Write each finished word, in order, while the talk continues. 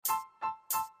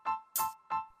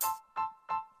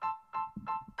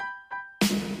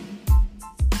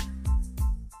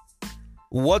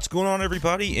What's going on,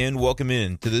 everybody, and welcome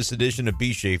in to this edition of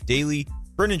B-Shafe Daily.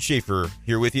 Brendan Schaefer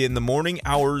here with you in the morning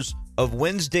hours of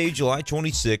Wednesday, July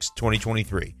 26,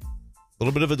 2023. A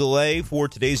little bit of a delay for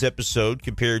today's episode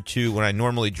compared to when I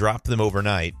normally drop them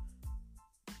overnight.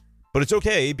 But it's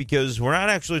okay because we're not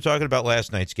actually talking about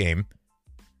last night's game.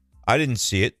 I didn't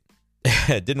see it.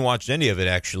 Didn't watch any of it,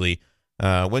 actually.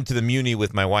 Went to the Muni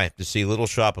with my wife to see Little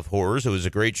Shop of Horrors. It was a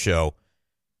great show.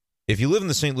 If you live in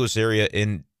the St. Louis area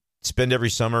and spend every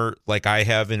summer like I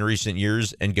have in recent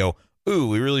years and go, ooh,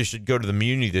 we really should go to the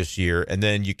Muni this year, and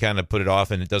then you kind of put it off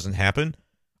and it doesn't happen,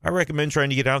 I recommend trying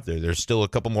to get out there. There's still a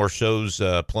couple more shows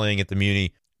playing at the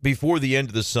Muni before the end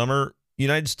of the summer.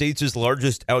 United States'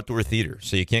 largest outdoor theater,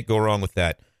 so you can't go wrong with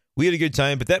that. We had a good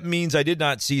time, but that means I did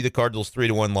not see the Cardinals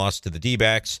 3-1 loss to the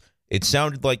D-backs. It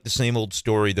sounded like the same old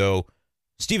story, though.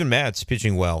 Steven Matz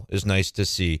pitching well is nice to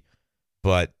see,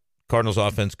 but Cardinals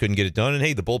offense couldn't get it done, and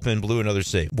hey, the bullpen blew another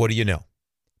save. What do you know?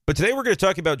 But today we're going to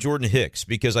talk about Jordan Hicks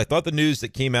because I thought the news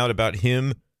that came out about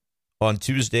him on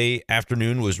Tuesday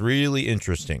afternoon was really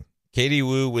interesting. Katie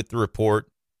Wu with the report,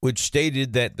 which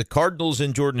stated that the Cardinals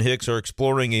and Jordan Hicks are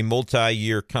exploring a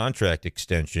multi-year contract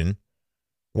extension,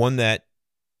 one that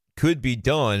could be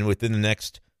done within the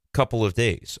next couple of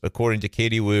days, according to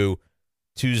Katie Wu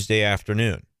Tuesday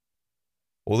afternoon.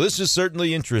 Well, this is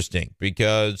certainly interesting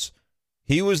because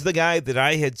he was the guy that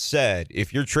I had said,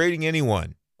 if you're trading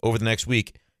anyone over the next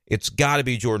week, it's got to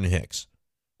be Jordan Hicks.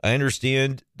 I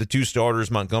understand the two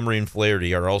starters, Montgomery and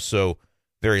Flaherty, are also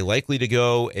very likely to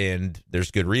go, and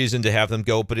there's good reason to have them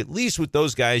go. But at least with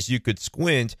those guys, you could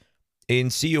squint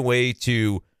and see a way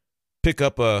to pick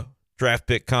up a draft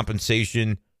pick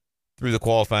compensation through the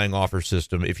qualifying offer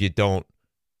system if you don't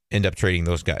end up trading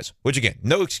those guys. Which, again,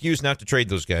 no excuse not to trade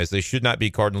those guys. They should not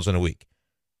be Cardinals in a week.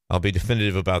 I'll be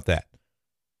definitive about that.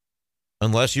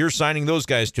 Unless you're signing those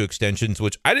guys to extensions,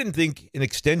 which I didn't think an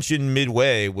extension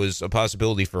midway was a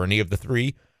possibility for any of the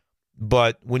three.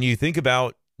 But when you think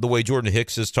about the way Jordan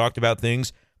Hicks has talked about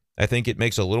things, I think it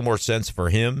makes a little more sense for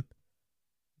him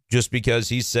just because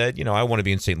he said, I want to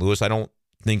be in St. Louis. I don't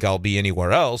think I'll be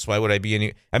anywhere else. Why would I be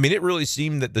any? I mean, it really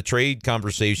seemed that the trade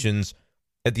conversations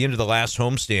at the end of the last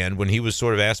homestand when he was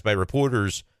sort of asked by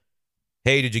reporters,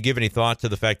 hey, did you give any thought to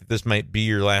the fact that this might be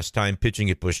your last time pitching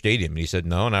at Busch Stadium? And he said,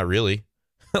 no, not really.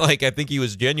 I think he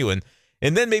was genuine.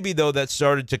 And then maybe, though, that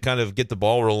started to kind of get the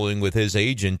ball rolling with his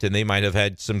agent, and they might have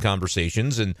had some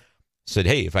conversations and said,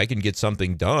 hey, if I can get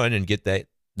something done and get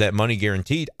that money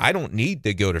guaranteed, I don't need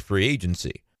to go to free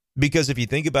agency. Because if you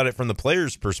think about it from the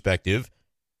player's perspective,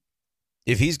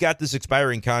 if he's got this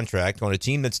expiring contract on a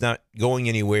team that's not going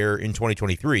anywhere in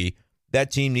 2023, that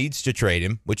team needs to trade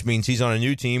him, which means he's on a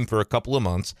new team for a couple of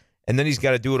months, and then he's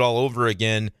got to do it all over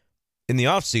again in the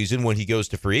offseason when he goes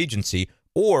to free agency.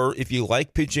 Or if you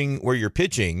like pitching where you're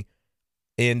pitching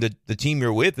and the team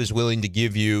you're with is willing to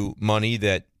give you money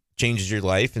that changes your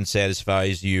life and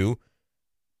satisfies you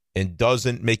and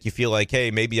doesn't make you feel like,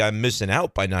 hey, maybe I'm missing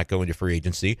out by not going to free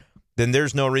agency, then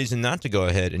there's no reason not to go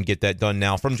ahead and get that done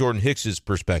now from Jordan Hicks'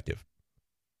 perspective.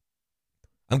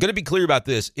 I'm going to be clear about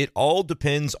this. It all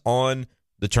depends on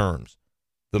the terms.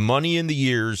 The money in the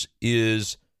years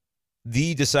is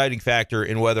the deciding factor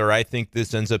in whether I think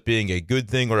this ends up being a good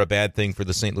thing or a bad thing for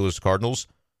the St. Louis Cardinals.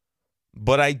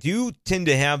 But I do tend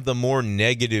to have the more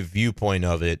negative viewpoint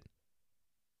of it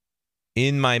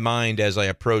in my mind as I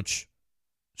approach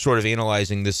sort of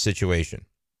analyzing this situation.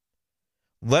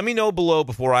 Let me know below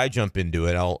before I jump into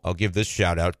it. I'll give this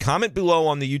shout out. Comment below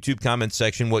on the YouTube comment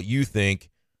section what you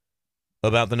think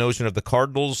about the notion of the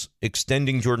Cardinals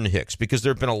extending Jordan Hicks, because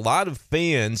there have been a lot of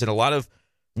fans and a lot of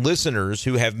listeners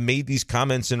who have made these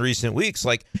comments in recent weeks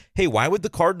like, hey, why would the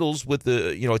Cardinals with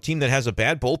a team that has a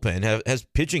bad bullpen, has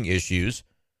pitching issues,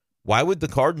 why would the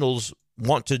Cardinals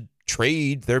want to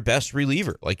trade their best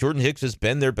reliever? Like, Jordan Hicks has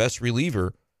been their best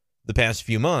reliever the past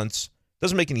few months.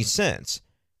 Doesn't make any sense.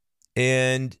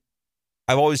 And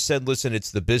I've always said, listen,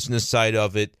 it's the business side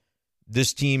of it.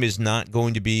 This team is not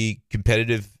going to be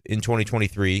competitive in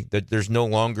 2023. That there's no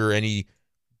longer any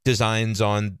designs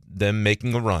on them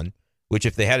making a run, which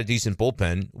if they had a decent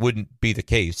bullpen wouldn't be the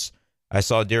case. I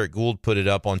saw Derek Gould put it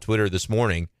up on Twitter this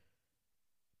morning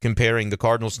comparing the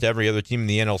Cardinals to every other team in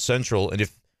the NL Central. And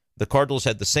if the Cardinals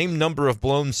had the same number of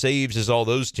blown saves as all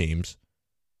those teams,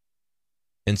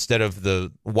 instead of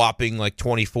the whopping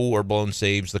 24 blown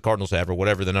saves the Cardinals have, or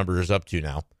whatever the number is up to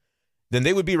now, then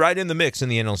they would be right in the mix in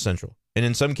the NL Central. And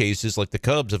in some cases, like the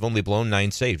Cubs have only blown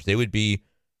 9 saves. They would be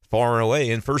far and away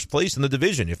in first place in the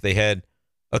division if they had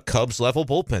a Cubs-level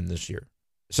bullpen this year.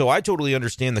 So I totally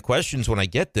understand the questions when I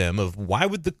get them of why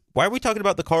are we talking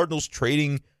about the Cardinals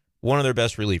trading one of their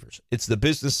best relievers? It's the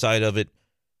business side of it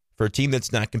for a team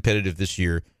that's not competitive this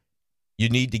year, you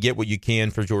need to get what you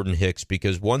can for Jordan Hicks,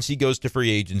 because once he goes to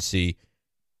free agency,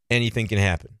 anything can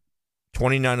happen.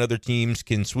 29 other teams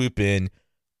can swoop in,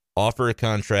 offer a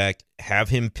contract, have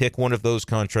him pick one of those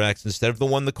contracts instead of the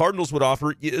one the Cardinals would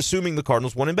offer, assuming the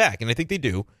Cardinals want him back. And I think they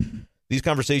do. These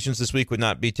conversations this week would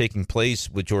not be taking place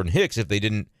with Jordan Hicks if they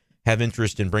didn't have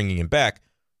interest in bringing him back.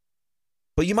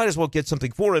 But you might as well get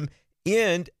something for him.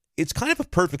 And it's kind of a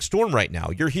perfect storm right now.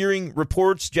 You're hearing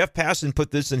reports. Jeff Passan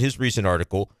put this in his recent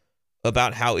article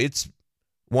about how it's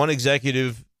one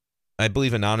executive, I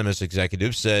believe anonymous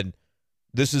executive, said,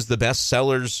 this is the best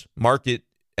sellers market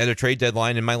at a trade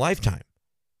deadline in my lifetime.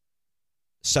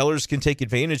 Sellers can take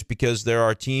advantage because there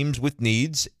are teams with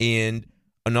needs and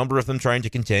a number of them trying to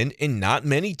contend, and not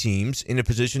many teams in a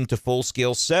position to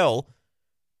full-scale sell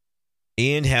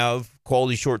and have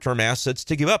quality short-term assets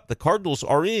to give up. The Cardinals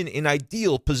are in an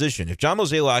ideal position. If John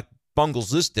Mozeliak bungles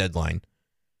this deadline,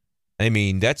 I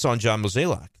mean, that's on John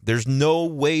Mozeliak. There's no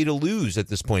way to lose at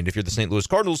this point if you're the St. Louis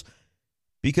Cardinals,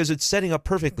 because it's setting up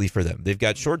perfectly for them. They've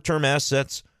got short-term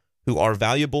assets who are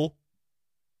valuable.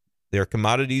 They're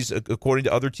commodities according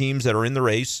to other teams that are in the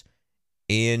race,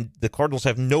 and the Cardinals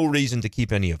have no reason to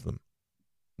keep any of them.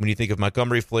 When you think of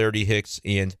Montgomery, Flaherty, Hicks,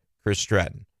 and Chris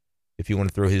Stratton, if you want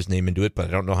to throw his name into it, but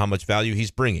I don't know how much value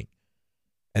he's bringing.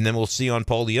 And then we'll see on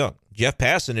Paul DeJong. Jeff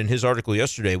Passan, in his article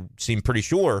yesterday, seemed pretty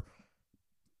sure,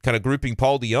 kind of grouping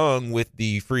Paul DeJong with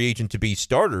the free agent-to-be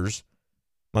starters,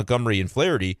 Montgomery and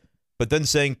Flaherty, but then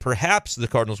saying perhaps the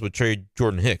Cardinals would trade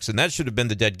Jordan Hicks. And that should have been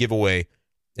the dead giveaway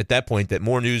at that point, that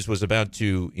more news was about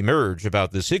to emerge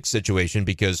about this Hicks situation,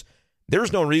 because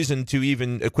there's no reason to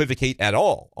even equivocate at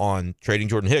all on trading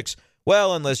Jordan Hicks,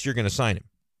 well, unless you're going to sign him.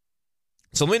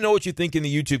 So let me know what you think in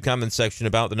the YouTube comment section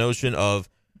about the notion of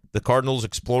the Cardinals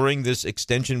exploring this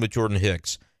extension with Jordan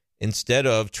Hicks instead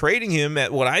of trading him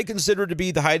at what I consider to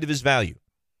be the height of his value.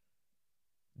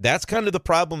 That's kind of the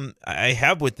problem I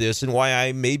have with this, and why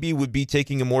I maybe would be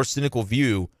taking a more cynical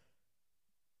view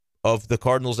of the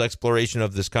Cardinals' exploration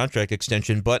of this contract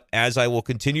extension. But as I will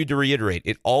continue to reiterate,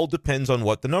 it all depends on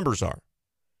what the numbers are.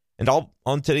 And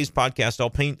on today's podcast, I'll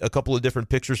paint a couple of different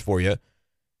pictures for you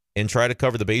and try to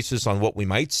cover the basis on what we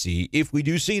might see if we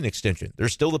do see an extension.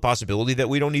 There's still the possibility that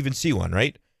we don't even see one,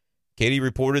 right? Katie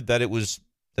reported that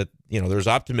there's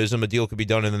optimism a deal could be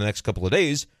done in the next couple of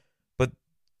days, but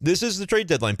this is the trade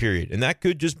deadline period, and that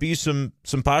could just be some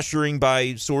posturing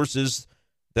by sources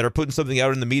that are putting something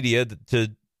out in the media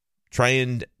to try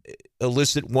and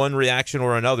elicit one reaction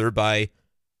or another by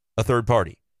a third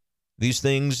party. These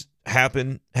things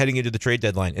happen heading into the trade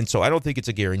deadline, and so I don't think it's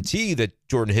a guarantee that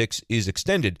Jordan Hicks is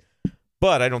extended,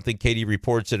 but I don't think Katie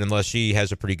reports it unless she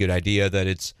has a pretty good idea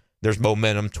that there's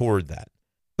momentum toward that.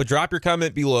 But drop your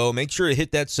comment below. Make sure to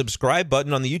hit that subscribe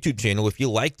button on the YouTube channel if you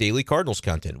like daily Cardinals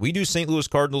content. We do St. Louis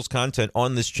Cardinals content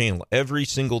on this channel every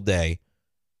single day,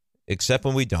 except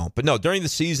when we don't. But no, during the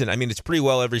season, I mean, it's pretty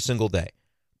well every single day.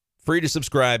 Free to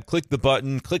subscribe. Click the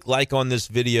button. Click like on this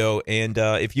video. And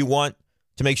if you want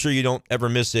to make sure you don't ever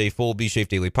miss a full B-Shape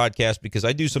Daily podcast, because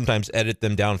I do sometimes edit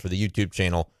them down for the YouTube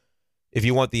channel. If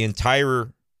you want the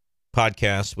entire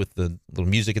podcast with the little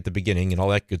music at the beginning and all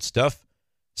that good stuff,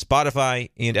 Spotify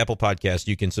and Apple Podcasts,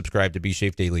 you can subscribe to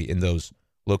B-Shape Daily in those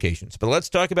locations. But let's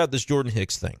talk about this Jordan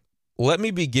Hicks thing. Let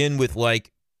me begin with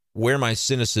where my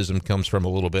cynicism comes from a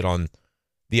little bit on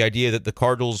the idea that the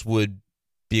Cardinals would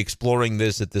be exploring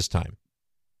this at this time.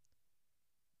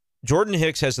 Jordan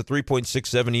Hicks has a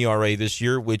 3.67 ERA this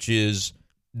year, which is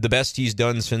the best he's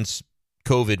done since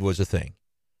COVID was a thing.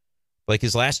 Like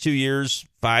his last 2 years,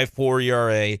 5.4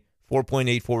 ERA,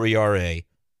 4.84 ERA,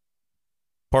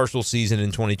 partial season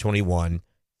in 2021.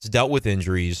 He's dealt with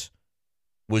injuries,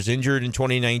 was injured in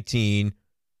 2019,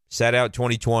 sat out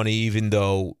 2020, even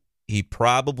though he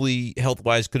probably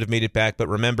health-wise could have made it back. But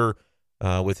remember,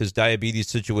 with his diabetes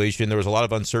situation, there was a lot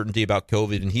of uncertainty about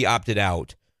COVID, and he opted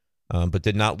out, but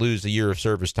did not lose a year of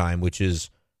service time, which is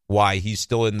why he's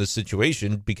still in this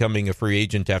situation, becoming a free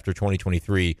agent after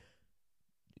 2023,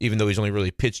 even though he's only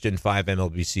really pitched in 5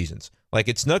 MLB seasons.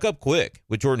 It snuck up quick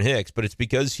with Jordan Hicks, but it's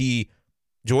because he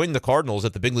joined the Cardinals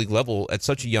at the big league level at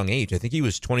such a young age. I think he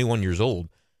was 21 years old.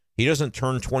 He doesn't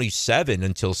turn 27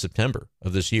 until September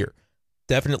of this year.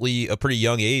 Definitely a pretty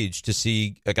young age to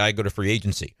see a guy go to free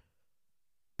agency.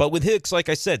 But with Hicks, like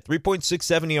I said,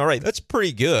 3.67 ERA, that's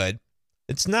pretty good.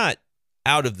 It's not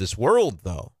out of this world,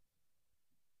 though.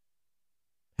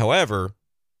 However,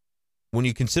 when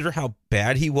you consider how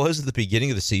bad he was at the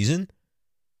beginning of the season,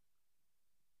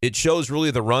 it shows really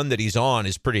the run that he's on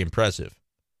is pretty impressive.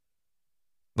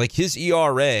 His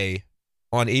ERA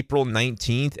on April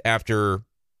 19th after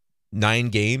 9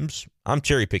 games, I'm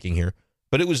cherry picking here,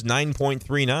 but it was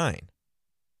 9.39.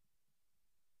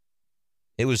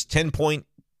 It was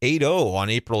 10.80 on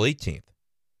April 18th.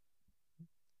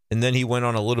 And then he went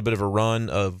on a little bit of a run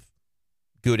of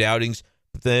good outings,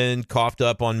 but then coughed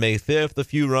up on May 5th a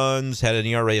few runs, had an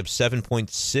ERA of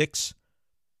 7.6,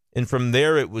 and from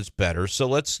there it was better. So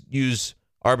let's use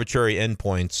arbitrary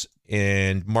endpoints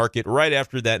and mark it right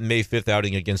after that May 5th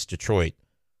outing against Detroit.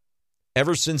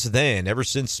 Ever since then, ever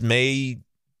since May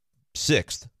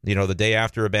 6th, the day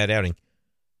after a bad outing,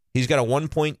 he's got a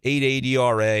 1.88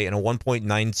 ERA and a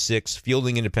 1.96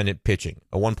 fielding independent pitching,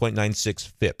 a 1.96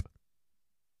 FIP,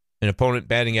 an opponent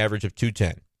batting average of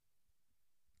 210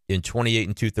 in 28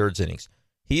 and two-thirds innings.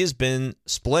 He has been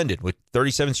splendid with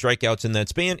 37 strikeouts in that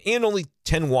span and only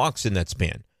 10 walks in that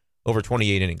span over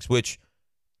 28 innings, which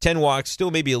 10 walks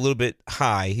still maybe a little bit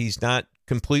high. He's not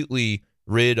completely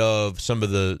rid of some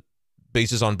of the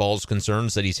bases on balls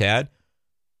concerns that he's had.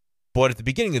 But at the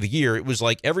beginning of the year, it was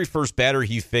like every first batter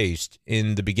he faced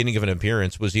in the beginning of an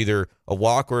appearance was either a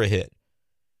walk or a hit.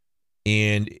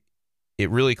 And it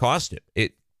really cost him.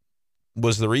 It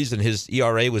was the reason his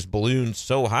ERA was ballooned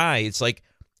so high. It's like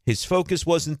his focus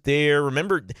wasn't there.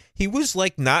 Remember, he was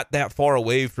like not that far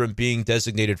away from being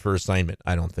designated for assignment,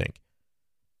 I don't think.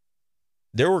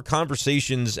 There were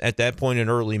conversations at that point in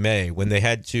early May when they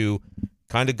had to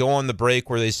kind of go on the break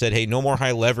where they said, hey, no more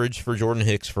high leverage for Jordan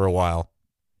Hicks for a while.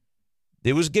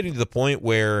 It was getting to the point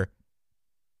where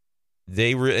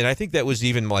and I think that was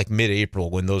even like mid-April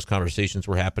when those conversations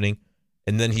were happening.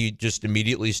 And then he just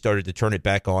immediately started to turn it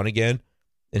back on again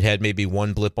and had maybe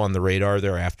one blip on the radar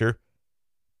thereafter.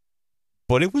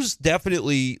 But it was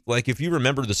definitely, like, if you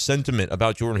remember the sentiment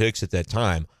about Jordan Hicks at that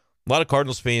time, a lot of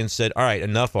Cardinals fans said, all right,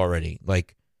 enough already.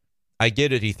 Like, I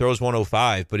get it, he throws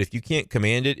 105, but if you can't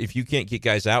command it, if you can't get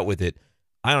guys out with it,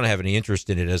 I don't have any interest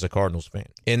in it as a Cardinals fan.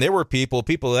 And there were people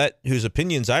that whose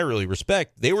opinions I really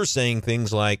respect, they were saying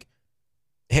things like,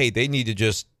 hey, they need to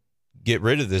just get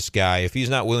rid of this guy. If he's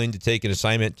not willing to take an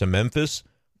assignment to Memphis,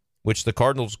 which the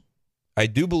Cardinals, I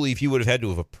do believe he would have had to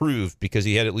have approved because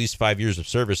he had at least 5 years of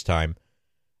service time.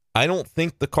 I don't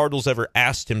think the Cardinals ever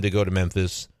asked him to go to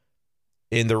Memphis.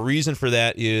 And the reason for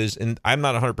that is, and I'm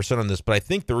not 100% on this, but I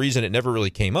think the reason it never really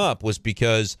came up was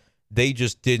because they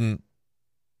just didn't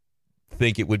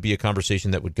think it would be a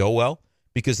conversation that would go well,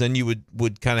 because then you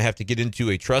would kind of have to get into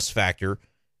a trust factor.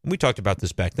 And we talked about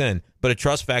this back then, but a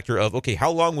trust factor of, okay,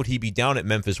 how long would he be down at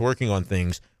Memphis working on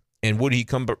things? And would he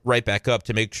come right back up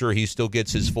to make sure he still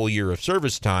gets his full year of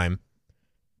service time?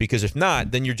 Because if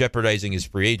not, then you're jeopardizing his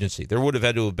free agency. There would have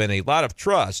had to have been a lot of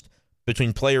trust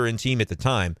between player and team at the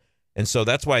time. And so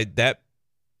that's why that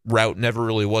route never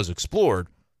really was explored.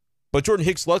 But Jordan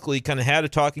Hicks luckily kind of had a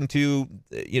talking to,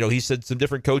 he said some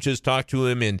different coaches talked to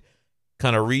him and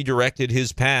kind of redirected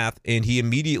his path, and he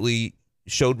immediately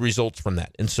showed results from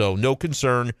that. And so no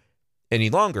concern any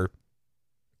longer.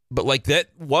 But like that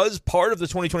was part of the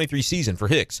 2023 season for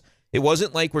Hicks. It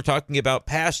wasn't like we're talking about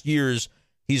past years.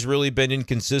 He's really been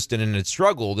inconsistent and had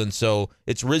struggled. And so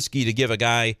it's risky to give a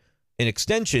guy an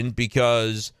extension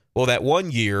because, well, that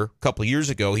 1 year, a couple of years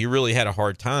ago, he really had a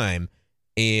hard time.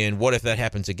 And what if that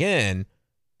happens again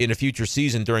in a future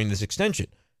season during this extension?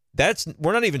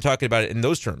 We're not even talking about it in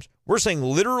those terms. We're saying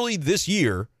literally this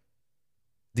year,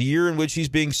 the year in which he's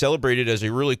being celebrated as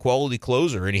a really quality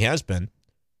closer, and he has been.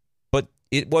 But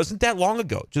it wasn't that long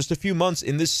ago, just a few months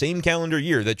in this same calendar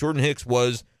year, that Jordan Hicks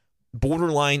was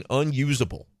borderline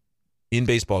unusable in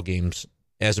baseball games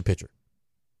as a pitcher.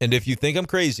 And if you think I'm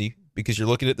crazy because you're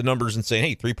looking at the numbers and saying,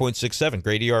 hey, 3.67,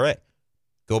 great ERA.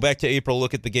 Go back to April,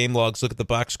 look at the game logs, look at the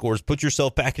box scores, put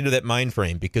yourself back into that mind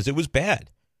frame because it was bad.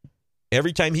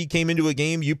 Every time he came into a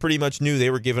game, you pretty much knew they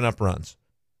were giving up runs.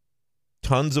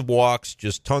 Tons of walks,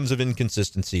 just tons of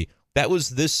inconsistency. That was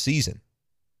this season.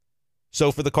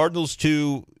 So for the Cardinals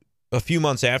to, a few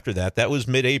months after that, that was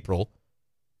mid-April,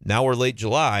 now we're late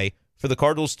July, for the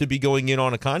Cardinals to be going in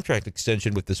on a contract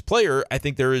extension with this player, I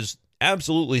think there is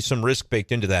absolutely some risk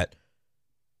baked into that.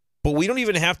 But we don't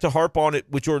even have to harp on it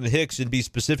with Jordan Hicks and be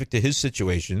specific to his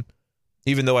situation,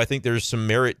 even though I think there's some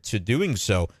merit to doing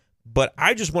so. But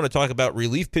I just want to talk about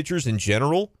relief pitchers in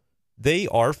general. They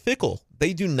are fickle.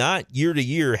 They do not year to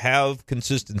year have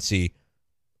consistency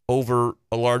over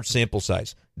a large sample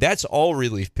size. That's all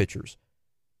relief pitchers.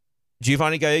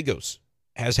 Giovanni Gallegos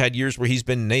has had years where he's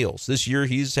been nails. This year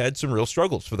he's had some real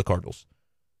struggles for the Cardinals.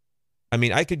 I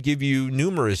mean, I could give you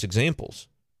numerous examples,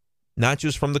 not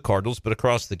just from the Cardinals, but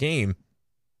across the game.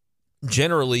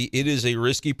 Generally, it is a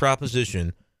risky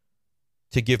proposition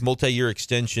to give multi-year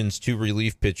extensions to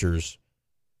relief pitchers,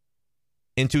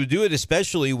 and to do it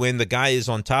especially when the guy is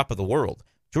on top of the world.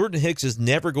 Jordan Hicks is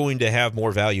never going to have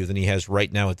more value than he has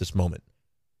right now at this moment.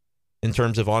 in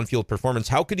terms of on-field performance.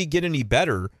 How could he get any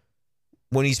better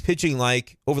when he's pitching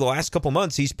like, over the last couple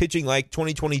months, he's pitching like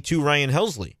 2022 Ryan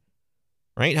Helsley,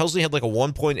 right? Helsley had like a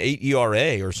 1.8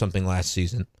 ERA or something last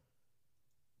season.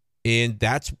 And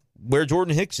that's where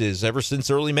Jordan Hicks is ever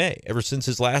since early May. Ever since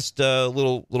his last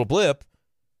little blip,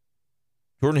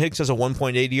 Jordan Hicks has a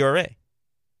 1.8 ERA.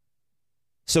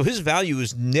 So his value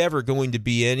is never going to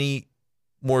be any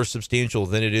more substantial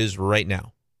than it is right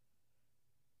now.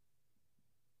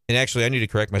 And actually, I need to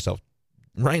correct myself.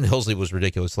 Ryan Helsley was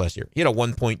ridiculous last year. He had a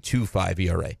 1.25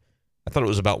 ERA. I thought it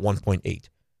was about 1.8.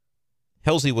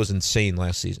 Helsley was insane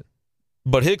last season.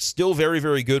 But Hicks still very,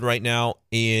 very good right now,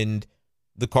 and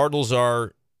the Cardinals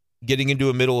are getting into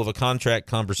the middle of a contract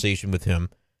conversation with him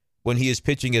when he is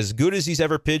pitching as good as he's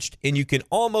ever pitched, and you can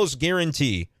almost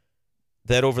guarantee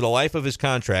that over the life of his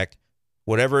contract,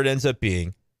 whatever it ends up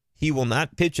being, he will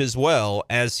not pitch as well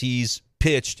as he's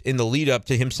pitched in the lead up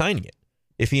to him signing it,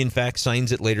 if he in fact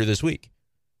signs it later this week.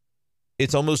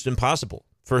 It's almost impossible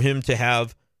for him to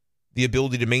have the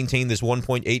ability to maintain this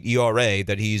 1.8 ERA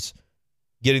that he's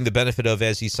getting the benefit of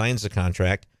as he signs the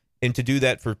contract, and to do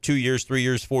that for 2 years, 3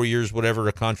 years, 4 years, whatever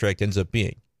a contract ends up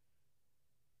being.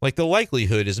 Like, the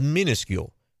likelihood is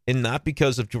minuscule, and not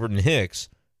because of Jordan Hicks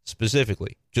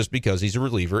specifically, just because he's a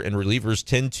reliever, and relievers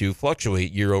tend to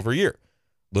fluctuate year over year.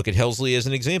 Look at Helsley as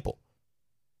an example.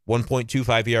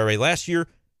 1.25 ERA last year,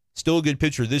 still a good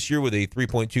pitcher this year with a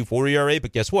 3.24 ERA,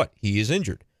 but guess what? He is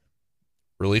injured.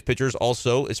 Relief pitchers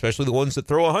also, especially the ones that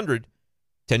throw 100,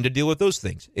 tend to deal with those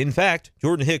things. In fact,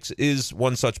 Jordan Hicks is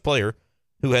one such player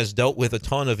who has dealt with a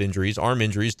ton of injuries, arm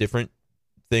injuries, different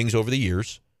things over the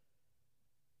years,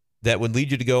 that would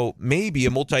lead you to go, maybe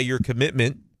a multi-year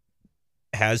commitment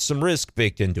has some risk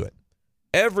baked into it.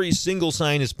 Every single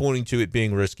sign is pointing to it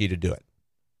being risky to do it.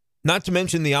 Not to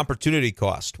mention the opportunity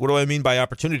cost. What do I mean by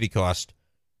opportunity cost?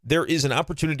 There is an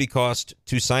opportunity cost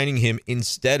to signing him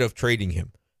instead of trading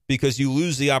him, because you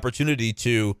lose the opportunity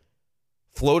to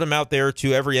float him out there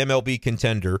to every MLB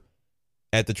contender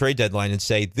at the trade deadline and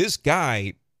say, this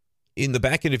guy in the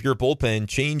back end of your bullpen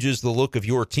changes the look of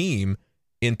your team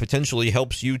and potentially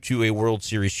helps you to a World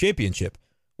Series championship.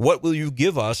 What will you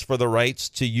give us for the rights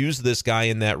to use this guy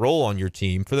in that role on your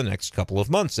team for the next couple of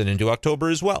months and into October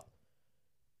as well?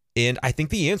 And I think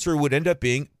the answer would end up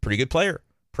being pretty good player,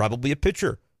 probably a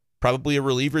pitcher, probably a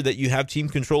reliever that you have team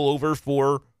control over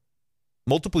for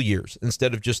multiple years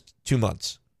instead of just 2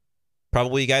 months.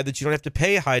 Probably a guy that you don't have to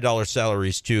pay high dollar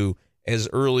salaries to as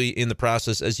early in the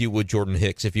process as you would Jordan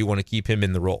Hicks if you want to keep him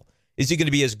in the role. Is he going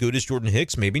to be as good as Jordan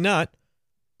Hicks? Maybe not.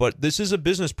 But this is a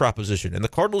business proposition, and the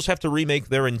Cardinals have to remake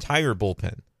their entire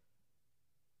bullpen.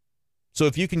 So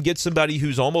if you can get somebody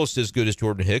who's almost as good as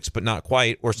Jordan Hicks, but not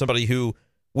quite, or somebody who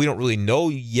we don't really know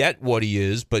yet what he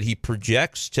is, but he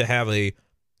projects to have a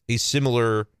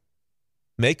similar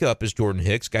makeup as Jordan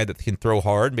Hicks, guy that can throw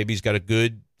hard, maybe he's got a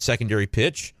good secondary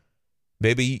pitch,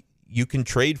 maybe you can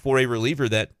trade for a reliever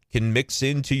that can mix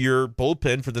into your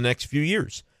bullpen for the next few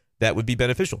years. That would be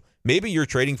beneficial. Maybe you're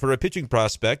trading for a pitching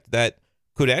prospect that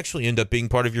could actually end up being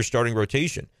part of your starting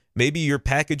rotation. Maybe you're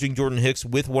packaging Jordan Hicks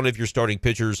with one of your starting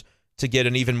pitchers to get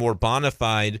an even more bona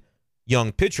fide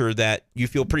young pitcher that you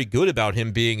feel pretty good about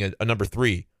him being a number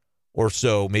 3 or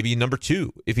so, maybe number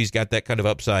 2, if he's got that kind of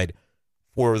upside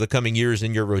for the coming years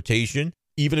in your rotation.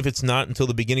 Even if it's not until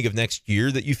the beginning of next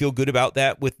year that you feel good about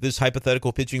that with this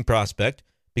hypothetical pitching prospect,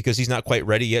 because he's not quite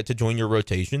ready yet to join your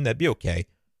rotation, that'd be okay.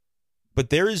 But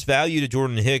there is value to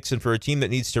Jordan Hicks, and for a team that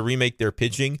needs to remake their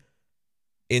pitching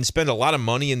and spend a lot of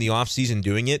money in the offseason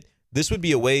doing it, this would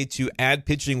be a way to add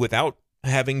pitching without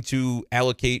having to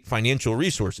allocate financial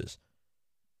resources,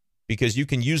 because you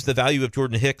can use the value of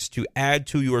Jordan Hicks to add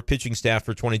to your pitching staff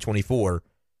for 2024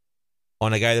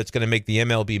 on a guy that's going to make the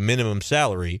MLB minimum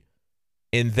salary,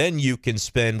 and then you can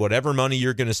spend whatever money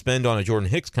you're going to spend on a Jordan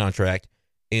Hicks contract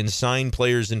and sign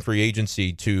players in free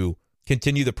agency to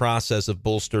continue the process of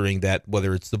bolstering that,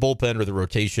 whether it's the bullpen or the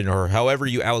rotation or however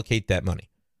you allocate that money.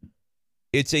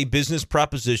 It's a business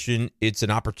proposition. It's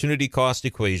an opportunity cost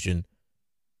equation.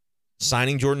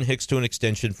 Signing Jordan Hicks to an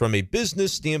extension from a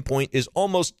business standpoint is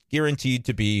almost guaranteed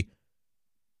to be,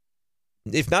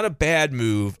 if not a bad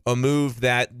move, a move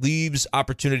that leaves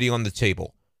opportunity on the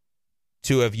table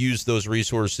to have used those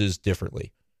resources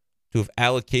differently, to have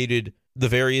allocated the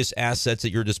various assets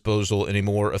at your disposal in a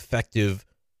more effective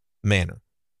manner.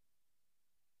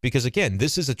 Because again,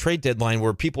 this is a trade deadline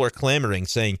where people are clamoring,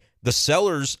 saying the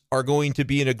sellers are going to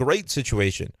be in a great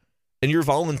situation, and you're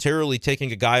voluntarily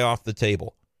taking a guy off the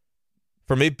table.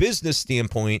 From a business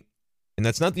standpoint, and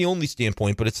that's not the only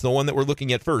standpoint, but it's the one that we're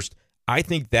looking at first, I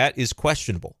think that is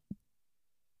questionable,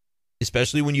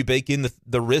 especially when you bake in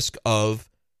the risk of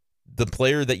the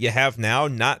player that you have now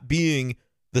not being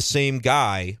the same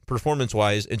guy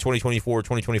performance-wise in 2024,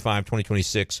 2025,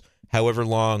 2026, however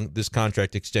long this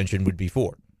contract extension would be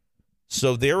for.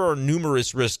 So there are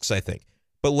numerous risks, I think.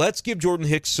 But let's give Jordan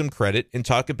Hicks some credit and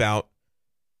talk about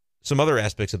some other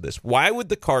aspects of this. Why would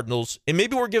the Cardinals, and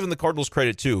maybe we're giving the Cardinals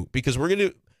credit too, because we're going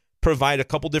to provide a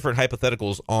couple different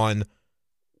hypotheticals on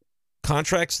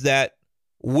contracts that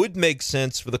would make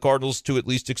sense for the Cardinals to at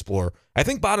least explore. I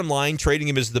think bottom line, trading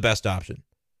him is the best option.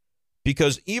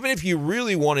 Because even if you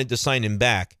really wanted to sign him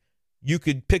back, you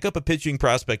could pick up a pitching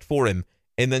prospect for him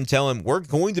and then tell him, we're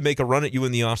going to make a run at you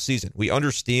in the offseason. We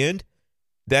understand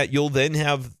that you'll then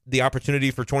have the opportunity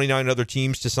for 29 other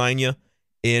teams to sign you,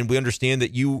 and we understand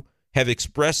that you have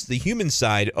expressed the human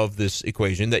side of this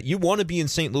equation, that you want to be in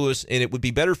St. Louis, and it would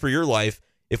be better for your life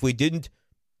if we didn't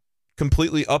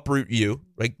completely uproot you.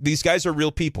 Like, these guys are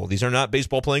real people. These are not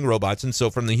baseball-playing robots, and so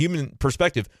from the human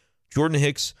perspective, Jordan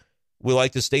Hicks would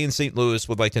like to stay in St. Louis,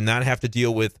 would like to not have to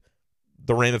deal with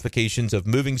the ramifications of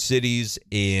moving cities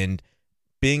and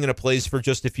being in a place for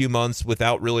just a few months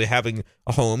without really having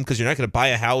a home, because you're not going to buy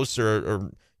a house or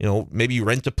maybe you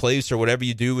rent a place or whatever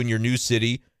you do in your new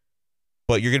city,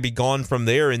 but you're going to be gone from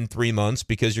there in 3 months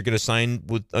because you're going to sign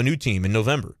with a new team in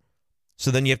November.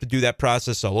 So then you have to do that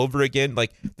process all over again.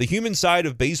 Like, the human side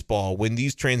of baseball, when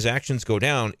these transactions go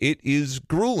down, it is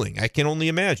grueling. I can only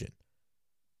imagine.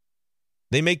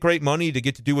 They make great money to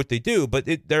get to do what they do, but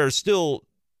there are still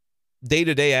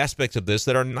day-to-day aspects of this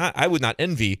that are not, I would not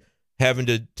envy having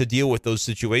to deal with those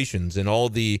situations and all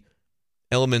the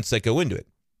elements that go into it.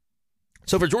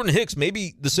 So for Jordan Hicks,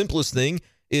 maybe the simplest thing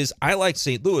is, I like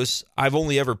St. Louis. I've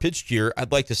only ever pitched here.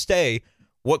 I'd like to stay.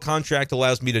 What contract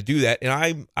allows me to do that?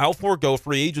 And I'll forego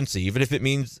free agency, even if it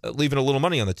means leaving a little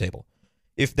money on the table.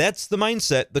 If that's the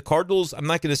mindset, the Cardinals, I'm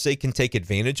not going to say can take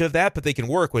advantage of that, but they can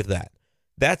work with that.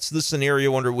 That's the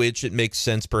scenario under which it makes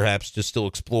sense perhaps to still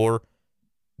explore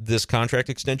this contract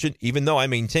extension, even though I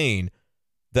maintain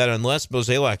that unless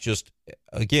Mozeliak just,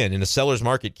 again, in a seller's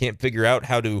market, can't figure out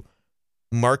how to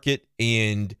market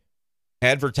and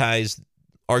advertise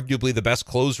arguably the best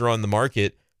closer on the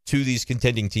market to these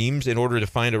contending teams in order to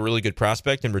find a really good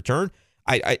prospect in return,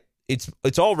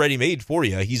 it's already made for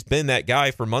you. He's been that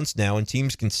guy for months now, and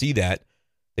teams can see that.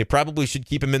 They probably should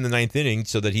keep him in the ninth inning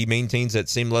so that he maintains that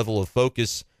same level of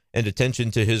focus and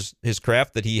attention to his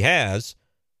craft that he has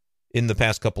in the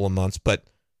past couple of months. But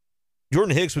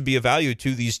Jordan Hicks would be a value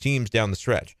to these teams down the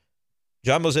stretch.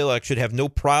 John Mozeliak should have no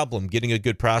problem getting a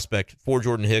good prospect for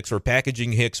Jordan Hicks or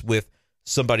packaging Hicks with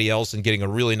somebody else and getting a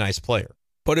really nice player.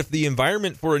 But if the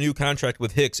environment for a new contract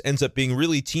with Hicks ends up being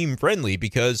really team-friendly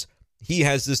because he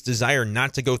has this desire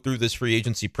not to go through this free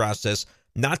agency process,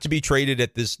 not to be traded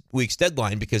at this week's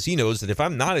deadline, because he knows that if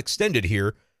I'm not extended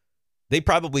here, they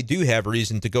probably do have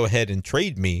reason to go ahead and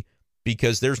trade me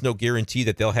because there's no guarantee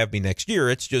that they'll have me next year.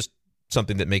 It's just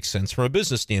something that makes sense from a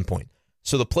business standpoint.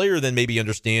 So the player then maybe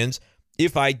understands,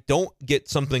 if I don't get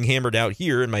something hammered out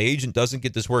here and my agent doesn't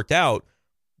get this worked out,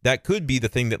 that could be the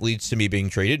thing that leads to me being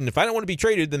traded. And if I don't want to be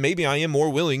traded, then maybe I am more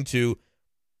willing to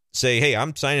say, hey,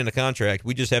 I'm signing a contract.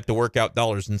 We just have to work out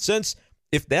dollars and cents.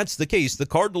 If that's the case, the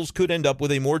Cardinals could end up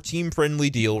with a more team-friendly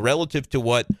deal relative to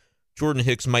what Jordan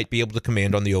Hicks might be able to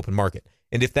command on the open market.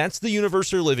 And if that's the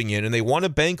universe they're living in and they want to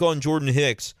bank on Jordan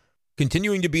Hicks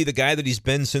continuing to be the guy that he's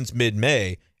been since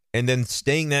mid-May and then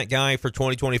staying that guy for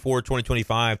 2024,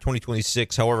 2025,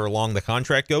 2026, however long the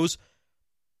contract goes,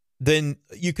 then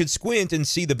you could squint and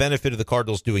see the benefit of the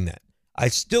Cardinals doing that. I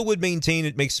still would maintain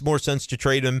it makes more sense to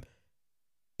trade him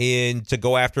and to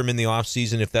go after him in the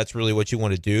offseason if that's really what you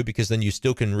want to do, because then you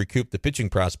still can recoup the pitching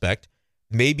prospect.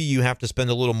 Maybe you have to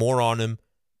spend a little more on him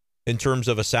in terms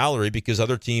of a salary because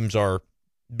other teams are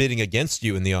bidding against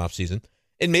you in the offseason.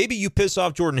 And maybe you piss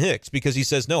off Jordan Hicks because he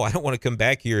says, no, I don't want to come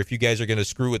back here if you guys are going to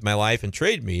screw with my life and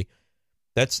trade me.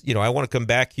 That's, I want to come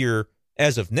back here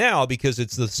as of now because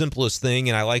it's the simplest thing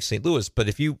and I like St. Louis. But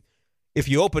if you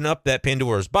open up that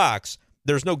Pandora's box,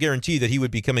 there's no guarantee that he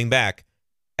would be coming back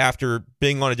after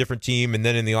being on a different team and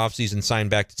then in the offseason signed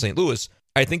back to St. Louis.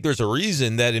 I think there's a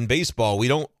reason that in baseball we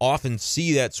don't often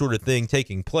see that sort of thing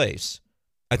taking place.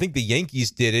 I think the Yankees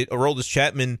did it. Aroldis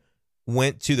Chapman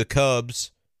went to the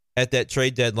Cubs at that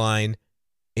trade deadline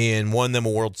and won them a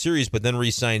World Series, but then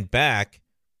re-signed back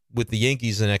with the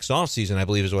Yankees the next offseason, I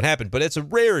believe is what happened. But it's a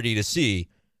rarity to see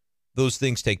those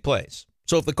things take place.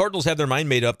 So if the Cardinals have their mind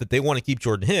made up that they want to keep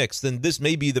Jordan Hicks, then this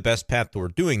may be the best path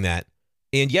toward doing that.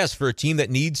 And yes, for a team that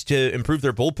needs to improve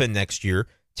their bullpen next year,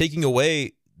 taking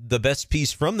away the best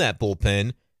piece from that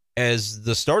bullpen as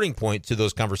the starting point to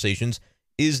those conversations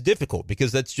is difficult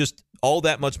because that's just all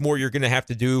that much more you're going to have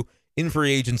to do in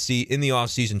free agency, in the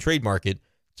offseason trade market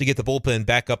to get the bullpen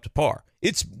back up to par.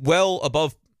 It's well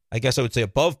above, I guess I would say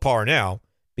above par now,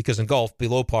 because in golf,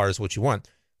 below par is what you want.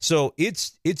 So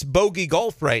it's bogey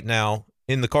golf right now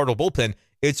in the Cardinal bullpen.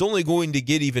 It's only going to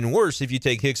get even worse if you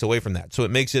take Hicks away from that. So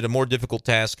it makes it a more difficult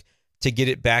task to get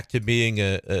it back to being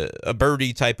a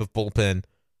birdie type of bullpen,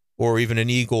 or even an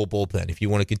eagle bullpen, if you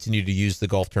want to continue to use the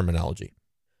golf terminology.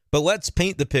 But let's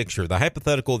paint the picture, the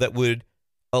hypothetical that would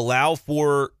allow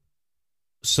for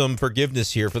some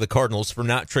forgiveness here for the Cardinals for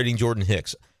not trading Jordan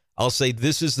Hicks. I'll say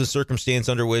this is the circumstance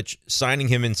under which signing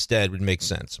him instead would make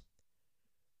sense.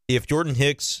 If Jordan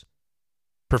Hicks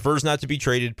prefers not to be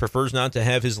traded, prefers not to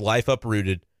have his life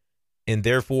uprooted, and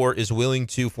therefore is willing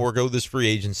to forego this free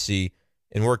agency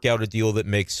and work out a deal that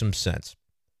makes some sense.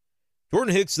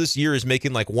 Jordan Hicks this year is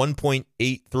making like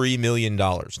 $1.83 million.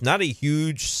 Not a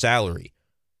huge salary.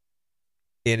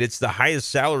 And it's the highest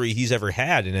salary he's ever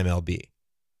had in MLB.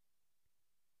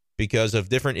 Because of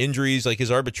different injuries, like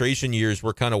his arbitration years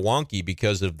were kind of wonky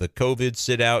because of the COVID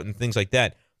sit out and things like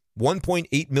that.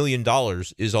 $1.8 million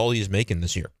is all he's making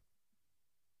this year.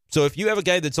 So if you have a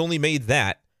guy that's only made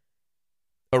that,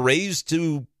 a raise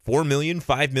to $4 million,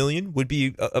 $5 million would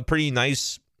be a pretty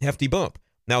nice, hefty bump.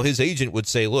 Now, his agent would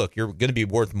say, look, you're going to be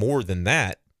worth more than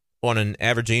that on an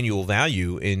average annual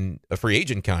value in a free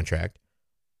agent contract.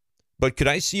 But could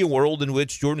I see a world in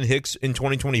which Jordan Hicks in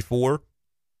 2024,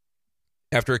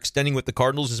 after extending with the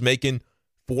Cardinals, is making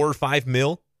 $4 or $5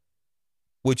 million,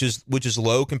 which is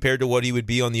low compared to what he would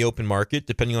be on the open market,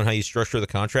 depending on how you structure the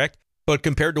contract. But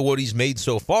compared to what he's made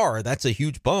so far, that's a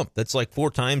huge bump. That's like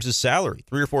 4 times his salary,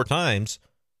 3 or 4 times.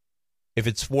 If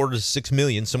it's $4 to $6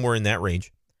 million, somewhere in that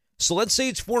range. So let's say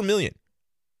it's $4 million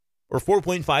or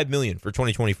 $4.5 million for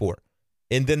 2024.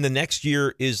 And then the next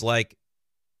year is like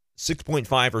 6.5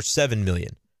 or $7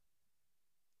 million.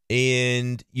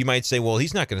 And you might say, well,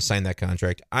 he's not going to sign that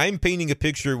contract. I'm painting a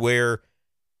picture where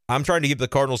I'm trying to give the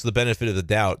Cardinals the benefit of the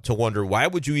doubt to wonder, why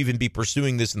would you even be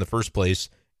pursuing this in the first place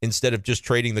instead of just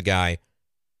trading the guy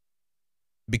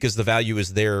because the value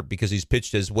is there, because he's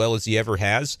pitched as well as he ever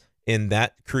has, and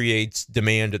that creates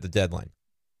demand at the deadline.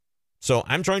 So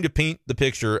I'm trying to paint the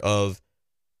picture of,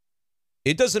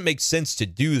 it doesn't make sense to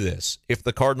do this if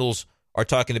the Cardinals are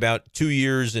talking about 2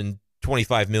 years and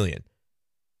 $25 million.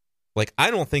 Like,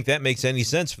 I don't think that makes any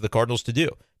sense for the Cardinals to do,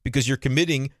 because you're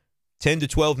committing $10 to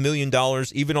 $12 million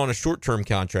even on a short-term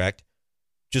contract,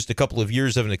 just a couple of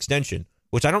years of an extension,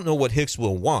 which I don't know what Hicks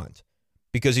will want,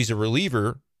 because he's a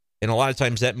reliever, and a lot of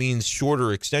times that means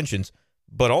shorter extensions,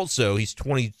 but also he's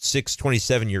 26,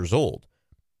 27 years old.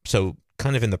 So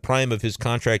kind of in the prime of his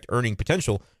contract earning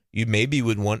potential, you maybe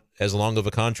would want as long of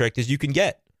a contract as you can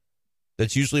get.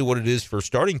 That's usually what it is for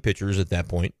starting pitchers at that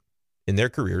point in their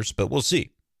careers, but we'll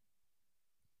see.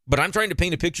 But I'm trying to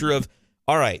paint a picture of,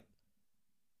 all right,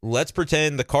 let's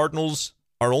pretend the Cardinals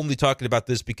are only talking about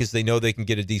this because they know they can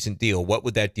get a decent deal. What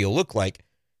would that deal look like?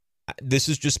 This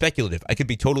is just speculative. I could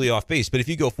be totally off base, but if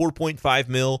you go 4.5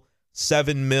 mil,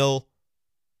 7 mil,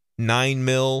 9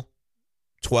 mil,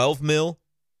 12 mil,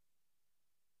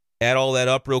 add all that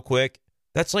up real quick,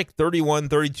 that's like $31,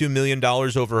 $32 million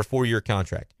over a 4-year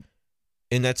contract.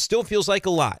 And that still feels like a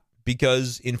lot,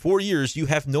 because in 4 years, you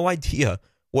have no idea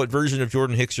what version of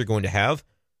Jordan Hicks you're going to have.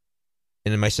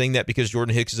 And am I saying that because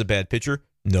Jordan Hicks is a bad pitcher?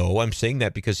 No, I'm saying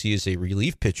that because he is a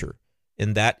relief pitcher,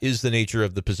 and that is the nature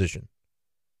of the position.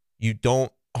 You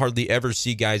don't hardly ever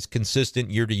see guys consistent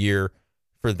year to year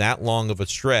for that long of a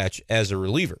stretch as a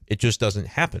reliever. It just doesn't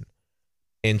happen.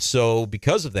 And so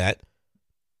because of that,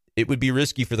 it would be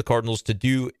risky for the Cardinals to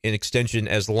do an extension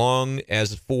as long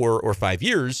as 4 or 5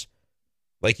 years,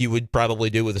 like you would probably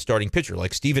do with a starting pitcher.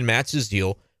 Like Steven Matz's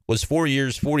deal was 4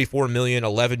 years, $44 million,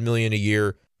 $11 million a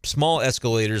year, small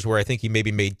escalators where I think he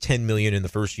maybe made $10 million in the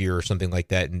first year or something like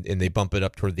that, and they bump it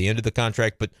up toward the end of the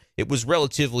contract. But it was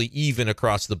relatively even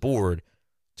across the board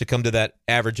to come to that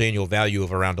average annual value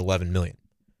of around $11 million.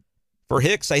 For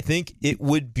Hicks, I think it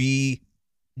would be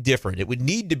different. It would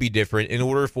need to be different in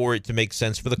order for it to make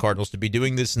sense for the Cardinals to be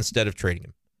doing this instead of trading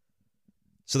him.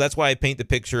 So that's why I paint the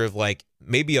picture of like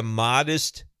maybe a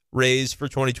modest raise for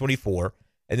 2024,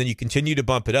 and then you continue to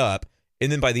bump it up.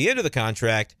 And then by the end of the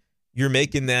contract, you're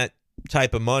making that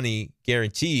type of money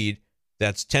guaranteed.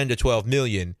 That's 10 to 12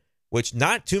 million, which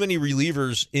not too many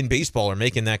relievers in baseball are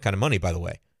making that kind of money, by the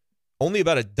way. Only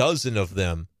about a dozen of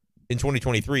them in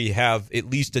 2023 have at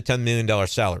least a $10 million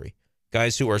salary.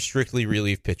 Guys who are strictly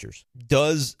relief pitchers.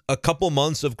 Does a couple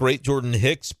months of great Jordan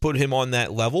Hicks put him on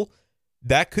that level?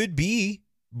 That could be,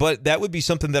 but that would be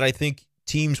something that I think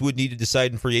teams would need to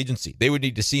decide in free agency. They would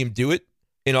need to see him do it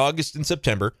in August and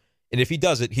September, and if he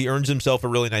does it, he earns himself a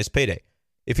really nice payday.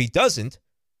 If he doesn't,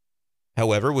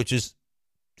 however, which is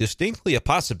distinctly a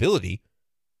possibility.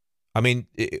 I mean,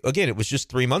 again, it was just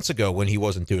 3 months ago when he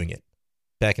wasn't doing it,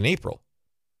 back in April.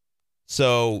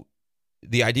 So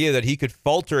the idea that he could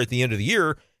falter at the end of the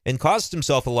year and cost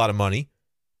himself a lot of money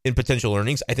in potential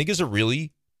earnings, I think is a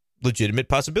really legitimate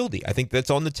possibility. I think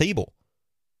that's on the table.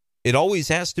 It always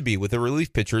has to be with a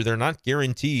relief pitcher. They're not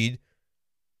guaranteed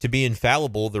to be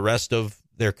infallible the rest of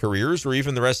their careers or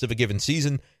even the rest of a given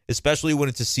season, especially when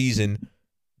it's a season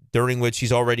during which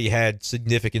he's already had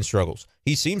significant struggles.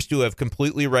 He seems to have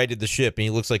completely righted the ship, and he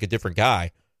looks like a different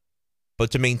guy. But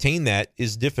to maintain that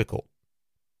is difficult,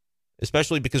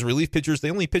 especially because relief pitchers, they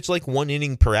only pitch like 1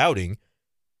 inning per outing,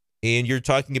 and you're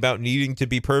talking about needing to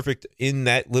be perfect in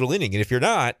that little inning. And if you're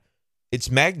not,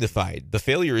 it's magnified. The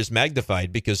failure is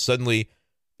magnified because suddenly,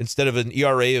 instead of an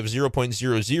ERA of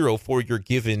 0.00 for your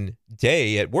given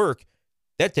day at work,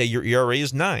 that day your ERA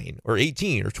is 9 or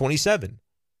 18 or 27.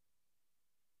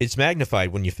 It's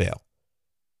magnified when you fail.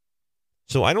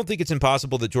 So I don't think it's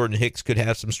impossible that Jordan Hicks could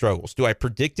have some struggles. Do I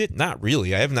predict it? Not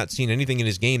really. I have not seen anything in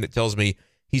his game that tells me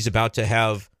he's about to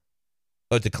have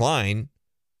a decline,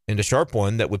 and a sharp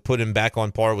one, that would put him back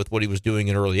on par with what he was doing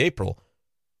in early April.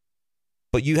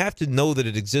 But you have to know that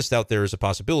it exists out there as a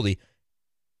possibility.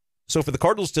 So for the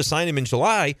Cardinals to sign him in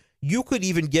July, you could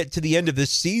even get to the end of this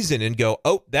season and go,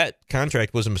 oh, that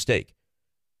contract was a mistake,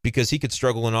 because he could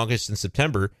struggle in August and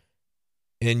September.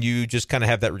 And you just kind of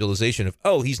have that realization of,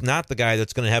 oh, he's not the guy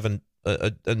that's going to have a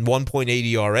 1.8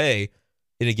 ERA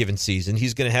in a given season.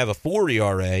 He's going to have a 4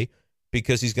 ERA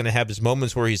because he's going to have his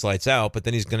moments where he's lights out, but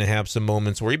then he's going to have some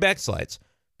moments where he backslides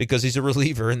because he's a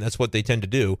reliever, and that's what they tend to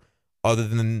do, other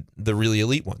than the really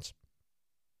elite ones.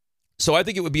 So I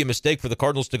think it would be a mistake for the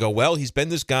Cardinals to go, well, he's been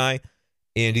this guy,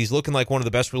 and he's looking like one of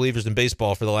the best relievers in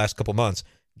baseball for the last couple months.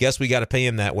 Guess we got to pay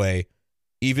him that way.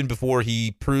 Even before he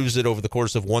proves it over the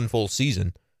course of one full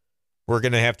season, we're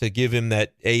going to have to give him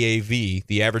that AAV,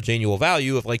 the average annual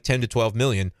value of like 10 to 12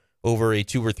 million over a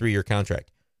 2 or 3 year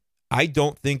contract. I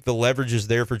don't think the leverage is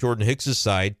there for Jordan Hicks'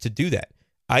 side to do that.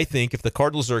 I think if the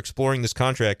Cardinals are exploring this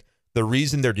contract, the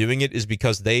reason they're doing it is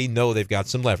because they know they've got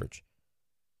some leverage.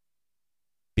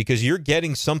 Because you're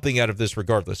getting something out of this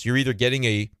regardless. You're either getting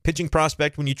a pitching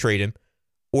prospect when you trade him,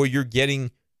 or you're getting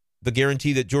the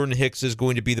guarantee that Jordan Hicks is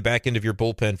going to be the back end of your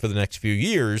bullpen for the next few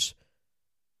years,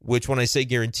 which when I say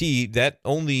guarantee, that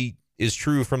only is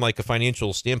true from like a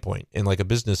financial standpoint and like a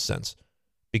business sense,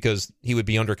 because he would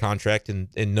be under contract and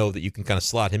know that you can kind of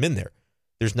slot him in there.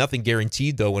 There's nothing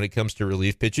guaranteed, though, when it comes to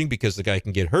relief pitching, because the guy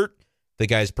can get hurt, the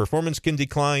guy's performance can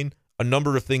decline, a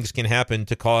number of things can happen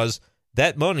to cause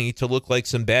that money to look like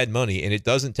some bad money, and it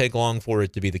doesn't take long for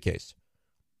it to be the case.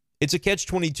 It's a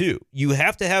catch-22. You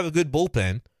have to have a good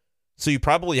bullpen, so you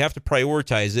probably have to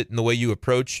prioritize it in the way you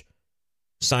approach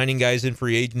signing guys in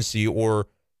free agency or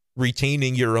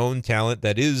retaining your own talent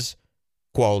that is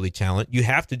quality talent. You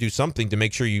have to do something to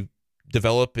make sure you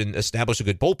develop and establish a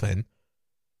good bullpen.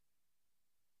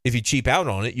 If you cheap out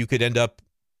on it, you could end up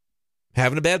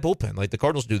having a bad bullpen like the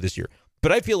Cardinals do this year.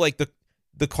 But I feel like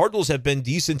the Cardinals have been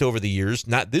decent over the years,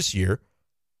 not this year,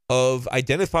 of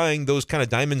identifying those kind of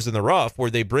diamonds in the rough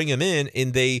where they bring them in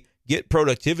and they get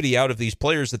productivity out of these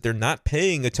players that they're not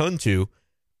paying a ton to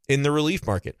in the relief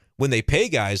market. When they pay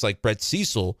guys like Brett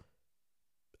Cecil,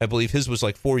 I believe his was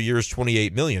like 4 years,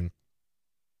 $28 million.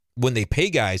 When they pay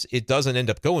guys, it doesn't end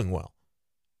up going well.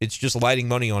 It's just lighting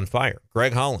money on fire.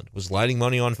 Greg Holland was lighting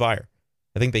money on fire.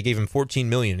 I think they gave him $14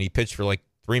 million, and he pitched for like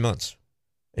 3 months,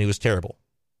 and he was terrible.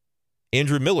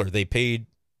 Andrew Miller, they paid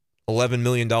 $11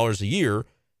 million a year,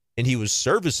 and he was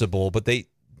serviceable, but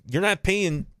you're not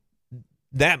paying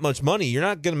that much money. You're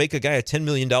not going to make a guy a $10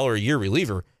 million a year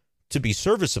reliever to be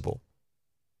serviceable.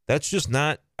 That's just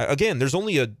not, again, there's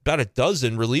only about a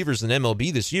dozen relievers in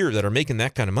MLB this year that are making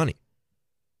that kind of money.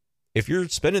 If you're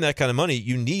spending that kind of money,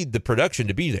 you need the production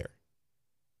to be there.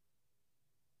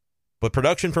 But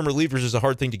production from relievers is a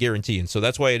hard thing to guarantee, and so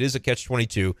that's why it is a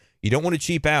catch-22. You don't want to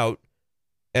cheap out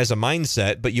as a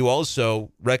mindset, but you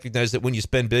also recognize that when you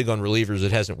spend big on relievers,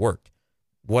 it hasn't worked.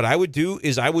 What I would do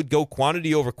is I would go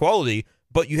quantity over quality,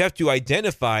 but you have to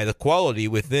identify the quality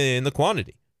within the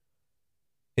quantity.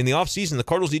 In the offseason, the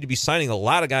Cardinals need to be signing a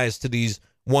lot of guys to these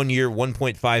 1 year,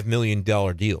 $1.5 million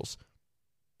deals.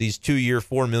 These 2 year,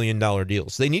 $4 million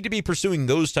deals. They need to be pursuing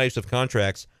those types of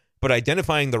contracts, but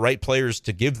identifying the right players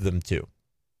to give them to.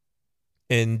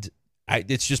 And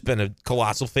it's just been a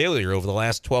colossal failure over the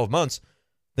last 12 months.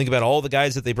 Think about all the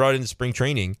guys that they brought into spring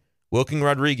training. Wilking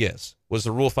Rodriguez was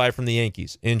the Rule 5 from the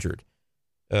Yankees, injured.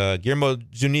 Guillermo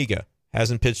Zuniga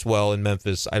hasn't pitched well in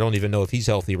Memphis. I don't even know if he's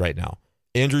healthy right now.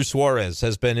 Andrew Suarez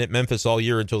has been at Memphis all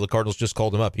year until the Cardinals just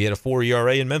called him up. He had a 4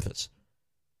 ERA in Memphis.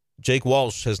 Jake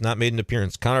Walsh has not made an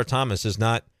appearance. Connor Thomas has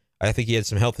not, I think he had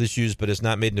some health issues, but has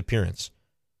not made an appearance.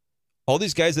 All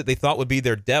these guys that they thought would be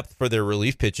their depth for their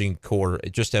relief pitching core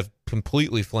just have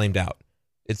completely flamed out.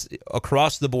 It's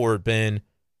across the board been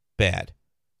bad.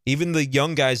 Even the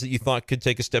young guys that you thought could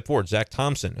take a step forward, Zach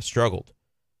Thompson, has struggled.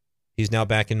 He's now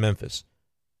back in Memphis.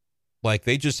 Like,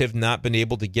 they just have not been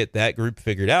able to get that group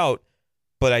figured out,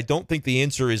 but I don't think the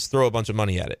answer is throw a bunch of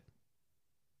money at it.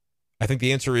 I think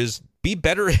the answer is be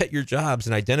better at your jobs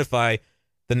and identify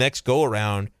the next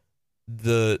go-around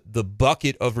the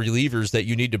bucket of relievers that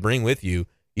you need to bring with you.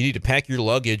 You need to pack your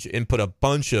luggage and put a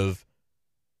bunch of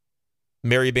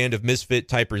merry band of misfit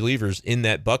type relievers in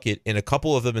that bucket, and a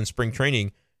couple of them in spring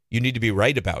training you need to be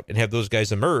right about and have those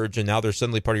guys emerge, and now they're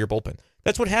suddenly part of your bullpen.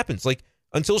 That's what happens. Like,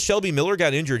 until Shelby Miller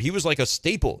got injured, he was like a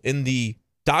staple in the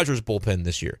Dodgers bullpen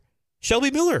this year.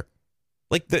 Shelby Miller.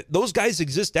 Like, those guys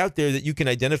exist out there that you can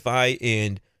identify,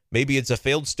 and maybe it's a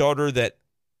failed starter that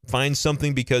finds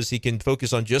something because he can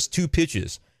focus on just 2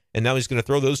 pitches, and now he's going to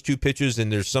throw those 2 pitches,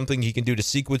 and there's something he can do to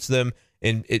sequence them,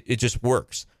 and it just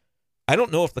works. I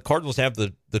don't know if the Cardinals have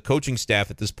the coaching staff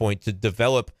at this point to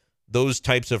develop those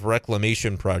types of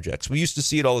reclamation projects. We used to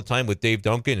see it all the time with Dave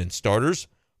Duncan and starters.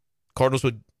 Cardinals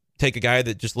would take a guy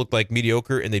that just looked like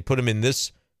mediocre, and they'd put him in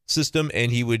this system,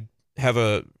 and he would have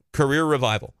a career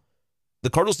revival. The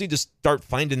Cardinals need to start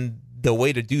finding the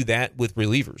way to do that with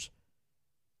relievers.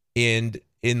 And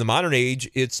in the modern age,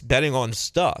 it's betting on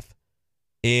stuff.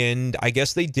 And I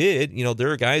guess they did. You know,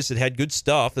 there are guys that had good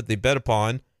stuff that they bet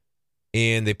upon,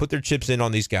 and they put their chips in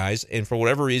on these guys. And for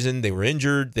whatever reason, they were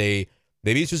injured.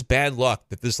 Maybe it's just bad luck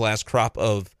that this last crop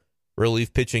of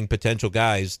relief pitching potential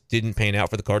guys didn't pan out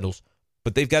for the Cardinals.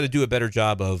 But they've got to do a better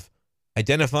job of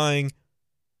identifying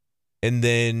and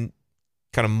then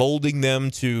kind of molding them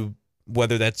to,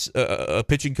 whether that's a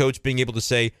pitching coach being able to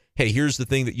say, hey, here's the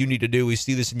thing that you need to do. We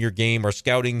see this in your game. Our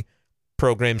scouting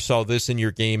program saw this in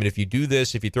your game. And if you do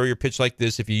this, if you throw your pitch like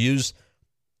this, if you use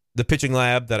the pitching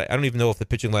lab, that I don't even know if the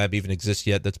pitching lab even exists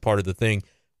yet. That's part of the thing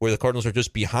where the Cardinals are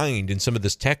just behind in some of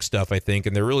this tech stuff, I think,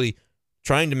 and they're really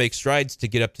trying to make strides to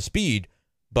get up to speed.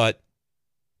 But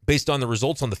based on the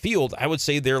results on the field, I would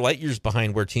say they're light years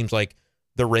behind where teams like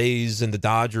the Rays and the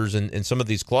Dodgers and some of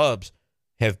these clubs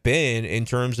have been in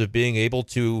terms of being able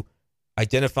to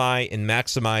identify and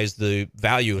maximize the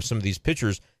value of some of these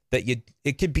pitchers. That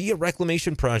it could be a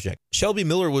reclamation project. Shelby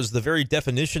Miller was the very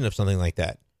definition of something like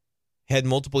that. Had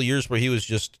multiple years where he was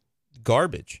just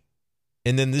garbage.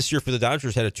 And then this year for the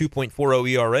Dodgers had a 2.40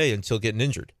 ERA until getting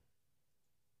injured.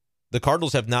 The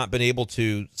Cardinals have not been able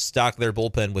to stock their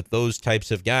bullpen with those types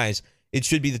of guys. It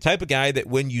should be the type of guy that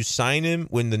when you sign him,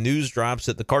 when the news drops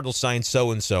that the Cardinals signed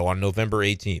so-and-so on November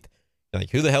 18th, you're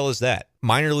like, who the hell is that?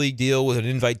 Minor league deal with an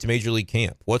invite to Major League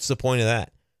camp. What's the point of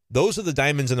that? Those are the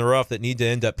diamonds in the rough that need to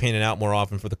end up panning out more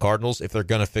often for the Cardinals if they're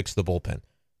going to fix the bullpen.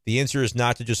 The answer is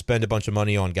not to just spend a bunch of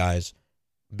money on guys,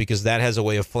 because that has a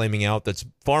way of flaming out that's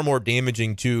far more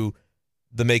damaging to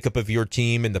the makeup of your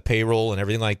team and the payroll and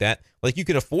everything like that. Like, you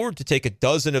can afford to take a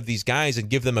dozen of these guys and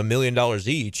give them $1 million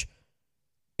each.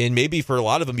 And maybe for a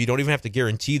lot of them, you don't even have to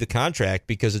guarantee the contract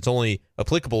because it's only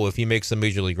applicable if he makes the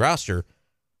Major League roster.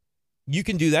 You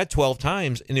can do that 12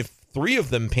 times. And if 3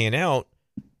 of them pan out,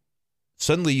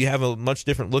 suddenly you have a much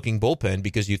different looking bullpen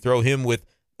because you throw him with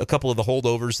a couple of the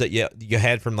holdovers that you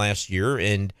had from last year,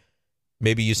 and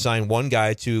maybe you sign one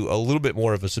guy to a little bit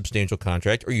more of a substantial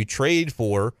contract, or you trade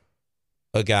for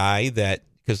a guy that,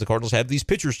 because the Cardinals have these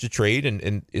pitchers to trade,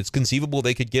 and it's conceivable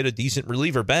they could get a decent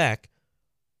reliever back,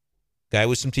 guy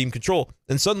with some team control,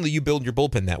 and suddenly you build your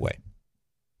bullpen that way.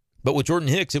 But with Jordan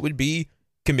Hicks, it would be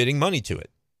committing money to it.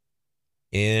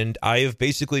 And I have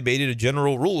basically made it a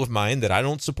general rule of mine that I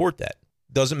don't support that.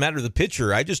 Doesn't matter the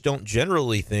pitcher, I just don't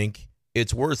generally think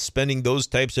it's worth spending those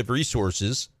types of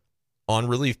resources on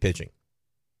relief pitching.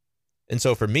 And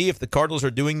so for me, if the Cardinals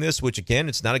are doing this, which again,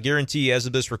 it's not a guarantee as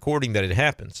of this recording that it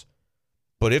happens,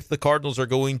 but if the Cardinals are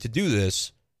going to do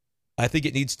this, I think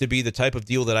it needs to be the type of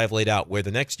deal that I've laid out, where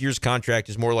the next year's contract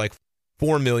is more like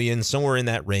 $4 million, somewhere in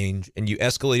that range, and you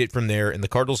escalate it from there, and the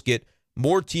Cardinals get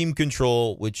more team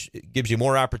control, which gives you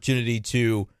more opportunity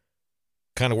to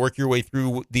kind of work your way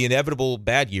through the inevitable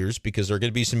bad years, because there are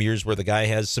going to be some years where the guy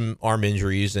has some arm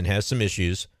injuries and has some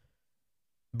issues.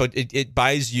 But it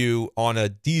buys you, on a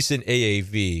decent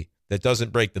AAV that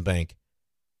doesn't break the bank,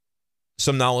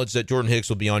 some knowledge that Jordan Hicks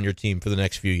will be on your team for the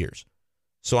next few years.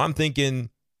 So I'm thinking,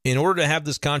 in order to have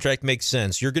this contract make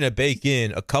sense, you're going to bake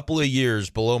in a couple of years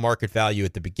below market value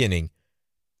at the beginning,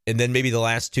 and then maybe the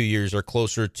last 2 years are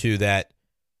closer to that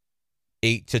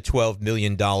 $8 to $12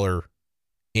 million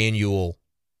annual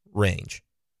range,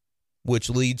 which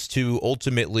leads to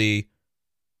ultimately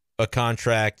a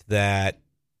contract that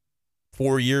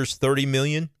 4 years, $30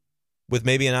 million, with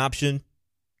maybe an option,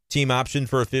 team option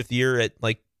for a fifth year at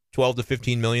like 12 to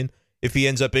 15 million. If he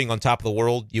ends up being on top of the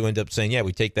world, you end up saying, yeah,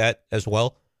 we take that as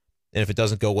well. And if it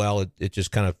doesn't go well, it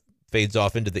just kind of fades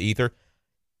off into the ether.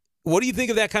 What do you think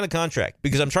of that kind of contract?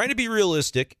 Because I'm trying to be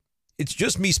realistic. It's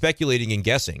just me speculating and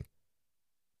guessing.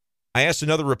 I asked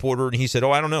another reporter, and he said,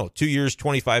 I don't know, 2 years,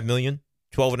 25 million,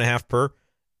 12.5 per.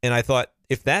 And I thought,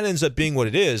 if that ends up being what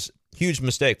it is, huge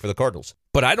mistake for the Cardinals.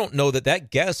 But I don't know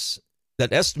that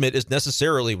estimate is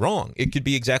necessarily wrong. It could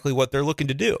be exactly what they're looking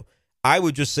to do. I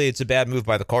would just say it's a bad move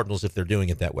by the Cardinals if they're doing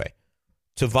it that way.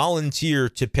 To volunteer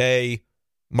to pay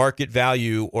market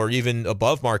value or even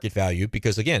above market value,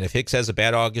 because again, if Hicks has a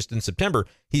bad August and September,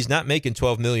 he's not making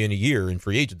 $12 million a year in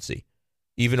free agency,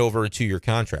 even over a 2-year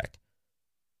contract.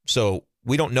 So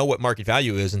we don't know what market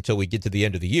value is until we get to the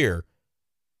end of the year.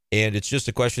 And it's just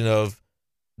a question of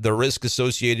the risk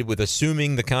associated with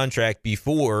assuming the contract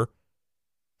before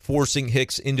forcing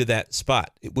Hicks into that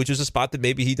spot, which is a spot that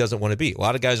maybe he doesn't want to be. A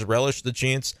lot of guys relish the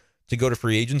chance to go to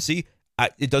free agency.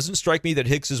 It doesn't strike me that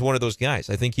Hicks is one of those guys.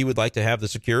 I think he would like to have the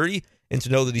security and to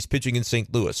know that he's pitching in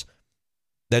St. Louis.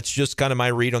 That's just kind of my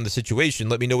read on the situation.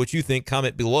 Let me know what you think.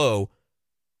 Comment below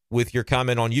with your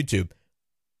comment on YouTube.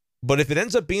 But if it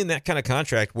ends up being that kind of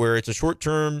contract where it's a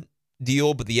short-term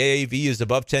deal, but the AAV is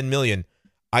above $10 million,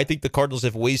 I think the Cardinals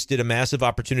have wasted a massive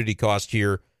opportunity cost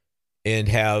here and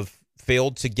have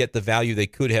failed to get the value they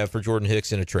could have for Jordan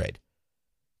Hicks in a trade.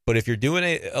 But if you're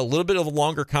doing a little bit of a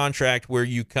longer contract where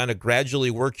you kind of gradually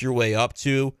work your way up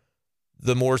to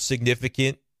the more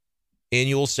significant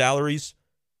annual salaries,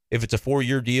 if it's a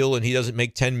 4-year deal and he doesn't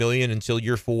make $10 million until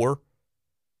year 4,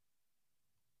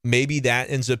 maybe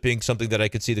that ends up being something that I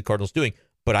could see the Cardinals doing.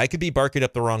 But I could be barking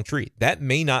up the wrong tree. That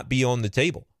may not be on the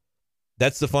table.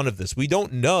 That's the fun of this. We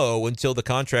don't know until the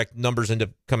contract numbers end up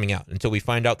coming out, until we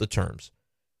find out the terms.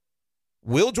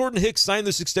 Will Jordan Hicks sign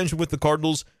this extension with the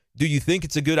Cardinals? Do you think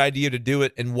it's a good idea to do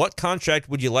it? And what contract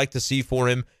would you like to see for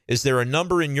him? Is there a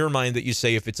number in your mind that you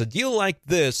say, if it's a deal like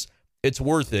this, it's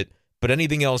worth it, but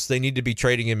anything else, they need to be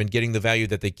trading him and getting the value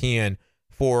that they can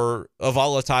for a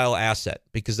volatile asset?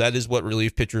 Because that is what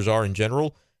relief pitchers are in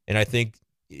general. And I think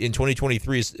in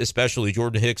 2023 especially,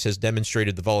 Jordan Hicks has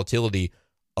demonstrated the volatility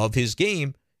of his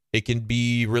game. It can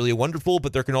be really wonderful,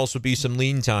 but there can also be some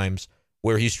lean times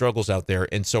where he struggles out there.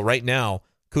 And so right now,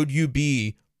 could you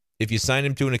be, if you sign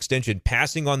him to an extension,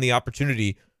 passing on the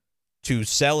opportunity to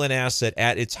sell an asset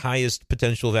at its highest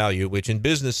potential value, which in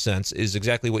business sense is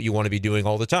exactly what you want to be doing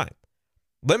all the time?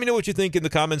 Let me know what you think in the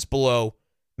comments below.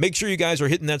 Make sure you guys are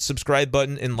hitting that subscribe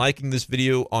button and liking this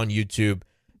video on YouTube.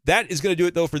 That is going to do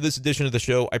it, though, for this edition of the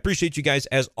show. I appreciate you guys,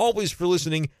 as always, for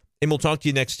listening, and we'll talk to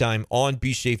you next time on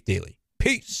Be Safe Daily.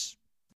 Peace.